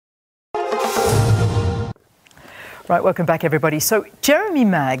Right, welcome back, everybody. So Jeremy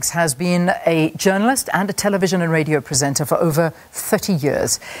Maggs has been a journalist and a television and radio presenter for over 30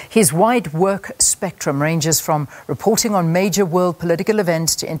 years. His wide work spectrum ranges from reporting on major world political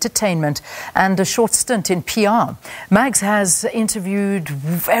events to entertainment and a short stint in PR. Maggs has interviewed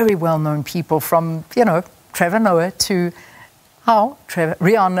very well-known people from, Trevor Noah to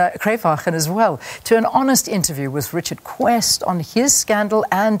Riaan Cruywagen as well, to an honest interview with Richard Quest on his scandal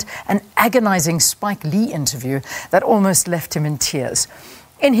and an agonizing Spike Lee interview that almost left him in tears.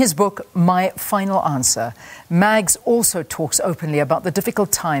 In his book, My Final Answer, Maggs also talks openly about the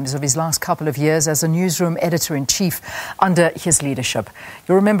difficult times of his last couple of years as a newsroom editor-in-chief under his leadership.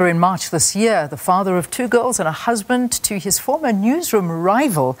 You'll remember in March this year, the father of 2 girls and a husband to his former newsroom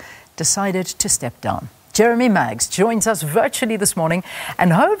rival decided to step down. Jeremy Maggs joins us virtually this morning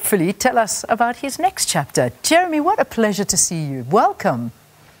and hopefully tell us about his next chapter. Jeremy, what a pleasure to see you. Welcome.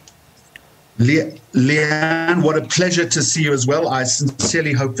 Riaan, what a pleasure to see you as well. I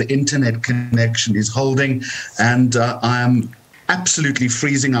sincerely hope the internet connection is holding, and I am absolutely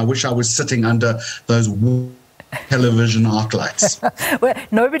freezing. I wish I was sitting under those television arc lights. Well,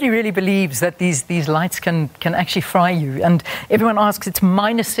 nobody really believes that these lights can actually fry you, and everyone asks, it's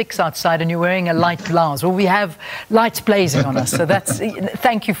 -6 outside and you're wearing a light blouse. Well, we have lights blazing on us, so that's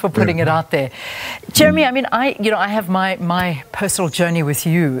thank you for putting it out there. Jeremy, I mean, I have my personal journey with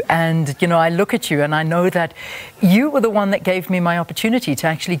you, and I look at you and I know that you were the one that gave me my opportunity to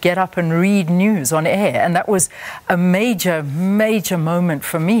actually get up and read news on air, and that was a major moment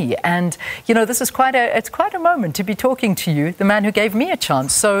for me. And this is quite a moment to be talking to you, the man who gave me a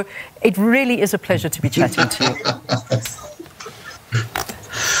chance. So it really is a pleasure to be chatting to you.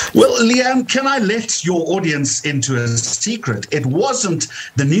 Well, Riaan, can I let your audience into a secret? It wasn't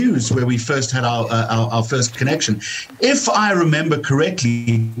the news where we first had our first connection. If I remember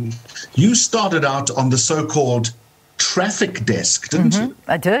correctly, you started out on the so-called traffic desk, didn't you?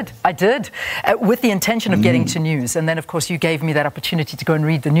 I did, with the intention of getting to news, and then of course you gave me that opportunity to go and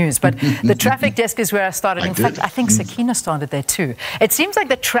read the news. But the traffic desk is where I started. In fact, I think Sakina started there too. It seems like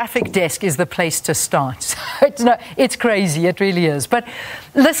the traffic desk is the place to start. It's crazy, it really is. But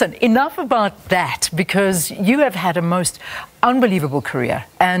listen, enough about that, because you have had a most unbelievable career.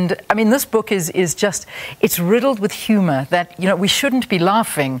 And I mean, this book is just, it's riddled with humor that, we shouldn't be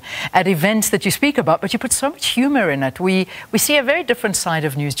laughing at events that you speak about, but you put so much humor in it. We see a very different side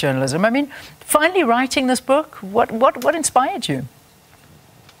of news journalism. I mean, finally writing this book, what inspired you?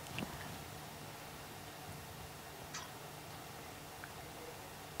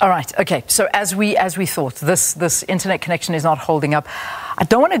 All right, okay, so as we thought, this internet connection is not holding up. I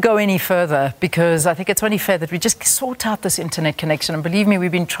don't want to go any further because I think it's only fair that we just sort out this internet connection. And believe me,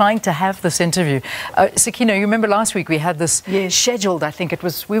 we've been trying to have this interview. Sakina, you remember last week we had this scheduled, I think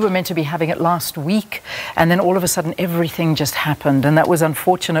we were meant to be having it last week, and then all of a sudden everything just happened, and that was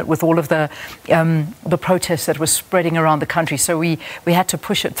unfortunate with all of the protests that were spreading around the country. So we had to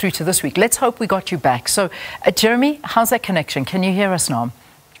push it through to this week. Let's hope we got you back. So, Jeremy, how's that connection? Can you hear us now?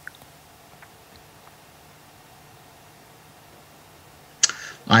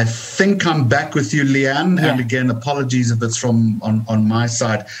 I think I'm back with you, Riaan. Yeah. And again, apologies if it's from on my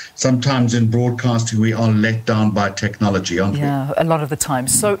side. Sometimes in broadcasting, we are let down by technology, aren't we? Yeah, a lot of the time.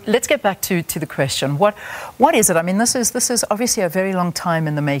 So let's get back to the question. What is it? I mean, this is obviously a very long time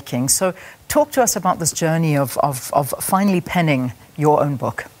in the making. So talk to us about this journey of finally penning your own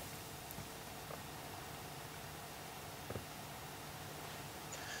book.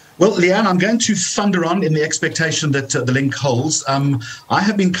 Well, Riaan, I'm going to thunder on in the expectation that the link holds. I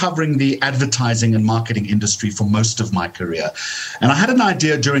have been covering the advertising and marketing industry for most of my career. And I had an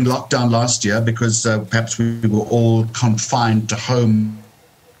idea during lockdown last year, because perhaps we were all confined to home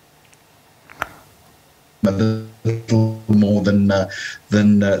a little more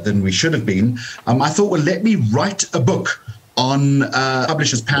than we should have been. I thought, well, let me write a book on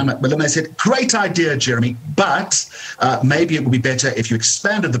publishers Pam at Macmillan. They said, great idea, Jeremy, but maybe it would be better if you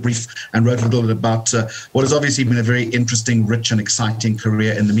expanded the brief and wrote a little bit about what has obviously been a very interesting, rich and exciting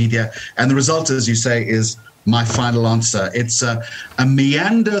career in the media. And the result, as you say, is My Final Answer. It's a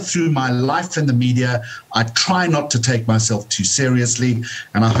meander through my life in the media. I try not to take myself too seriously,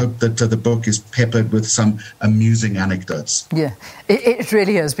 and I hope that the book is peppered with some amusing anecdotes. Yeah, it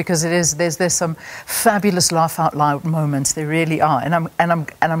really is, because it is. There's some fabulous laugh out loud moments. There really are, and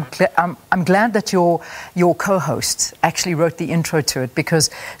I'm glad that your co-host actually wrote the intro to it, because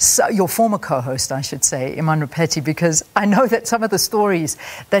your former co-host, I should say, Iman Rapetti, because I know that some of the stories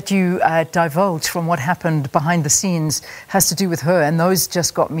that you divulged from what happened behind the scenes has to do with her, and those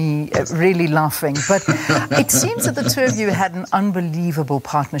just got me really laughing. But It seems that the two of you had an unbelievable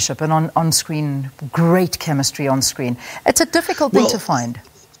partnership and on-screen, great chemistry on screen. It's a difficult thing to find.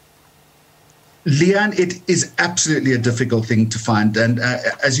 Riaan, it is absolutely a difficult thing to find. And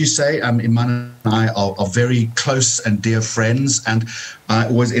as you say, Iman and I are very close and dear friends, and I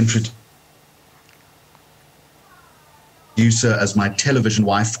always introduce her as my television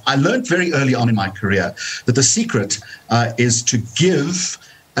wife. I learned very early on in my career that the secret is to give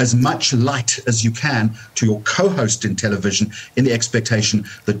as much light as you can to your co-host in television, in the expectation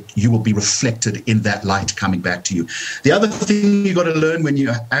that you will be reflected in that light coming back to you. The other thing you've got to learn when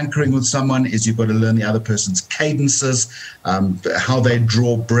you're anchoring with someone is you've got to learn the other person's cadences, how they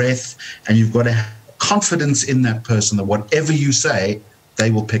draw breath, and you've got to have confidence in that person that whatever you say,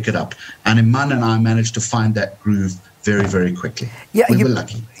 they will pick it up. And Iman and I managed to find that groove very, very quickly. Yeah, we were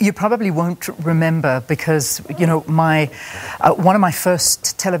lucky. You probably won't remember because, you know, one of my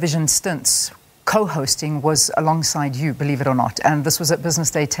first television stints co-hosting was alongside you, believe it or not, and this was at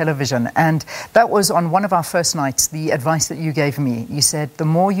Business Day Television, and that was on one of our first nights. The advice that you gave me, you said, the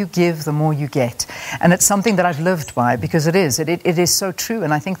more you give, the more you get, and it's something that I've lived by because it is so true,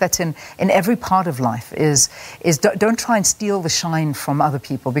 and I think that's in every part of life is don't try and steal the shine from other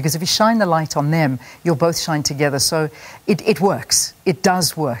people, because if you shine the light on them, you'll both shine together. So it works. It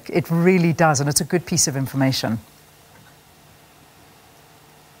does work. It really does, and it's a good piece of information.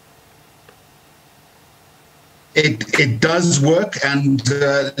 It does work, and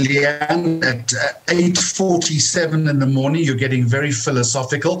Riaan, at 8:47 in the morning, you're getting very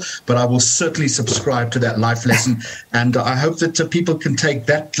philosophical, but I will certainly subscribe to that life lesson, and I hope that people can take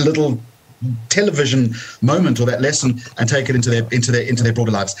that little television moment or that lesson and take it into their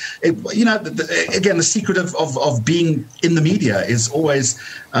broader lives. Again, the secret of being in the media is always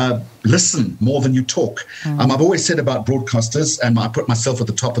listen more than you talk. I've always said about broadcasters, and I put myself at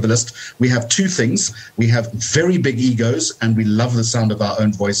the top of the list, we have two things. We have very big egos and we love the sound of our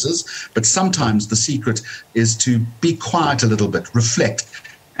own voices, but sometimes the secret is to be quiet a little bit, reflect,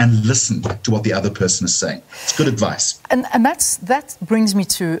 and listen to what the other person is saying. It's good advice. And that brings me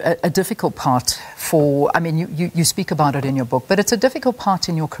to a difficult part for, I mean, you speak about it in your book, but it's a difficult part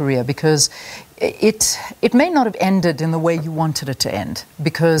in your career because it may not have ended in the way you wanted it to end,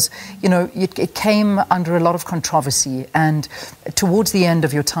 because, you know, it came under a lot of controversy, and towards the end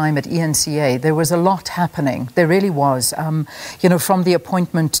of your time at ENCA, there was a lot happening. There really was. You know, from the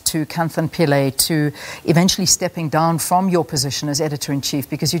appointment to Kanthan Pillay to eventually stepping down from your position as editor-in-chief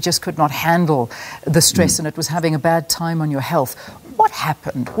because you just could not handle the stress and it was having a bad time on your health. What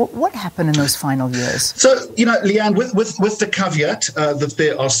happened? What happened in those final years? So, you know, Riaan, with the caveat that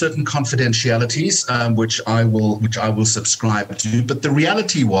there are certain confidentialities which I will subscribe to, but the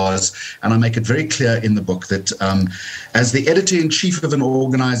reality was, and I make it very clear in the book, that as the editor-in-chief of an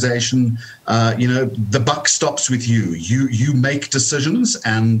organization, you know, the buck stops with you. You make decisions,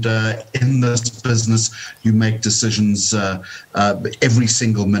 and in this business, you make decisions every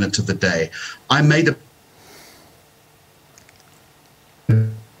single minute of the day. I made a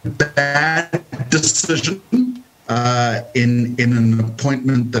bad decision in an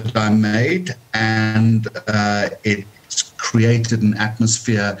appointment that I made, and it created an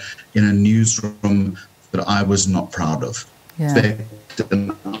atmosphere in a newsroom that I was not proud of. Yeah.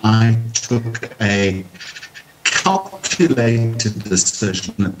 And I took a calculated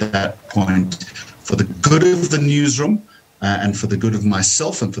decision at that point for the good of the newsroom, and for the good of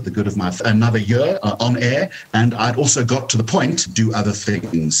myself and for the good of my another year on air. And I'd also got to the point to do other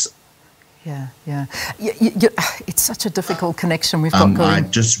things. Yeah. It's such a difficult connection we've got going. I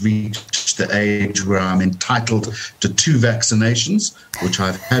just reached the age where I'm entitled to 2 vaccinations, which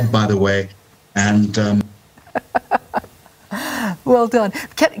I've had, by the way. And well done.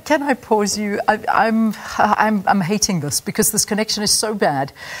 Can I pause you? I'm hating this because this connection is so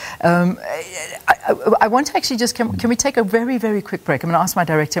bad. I want to actually just can we take a very, very quick break? I'm going to ask my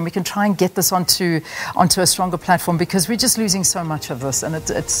director, and we can try and get this onto a stronger platform, because we're just losing so much of this, and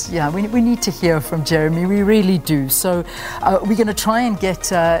we need to hear from Jeremy. We really do. So we're going to try and get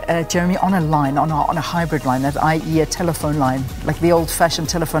Jeremy on a line, on a hybrid line, i.e. a telephone line, like the old-fashioned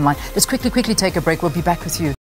telephone line. Let's quickly take a break. We'll be back with you.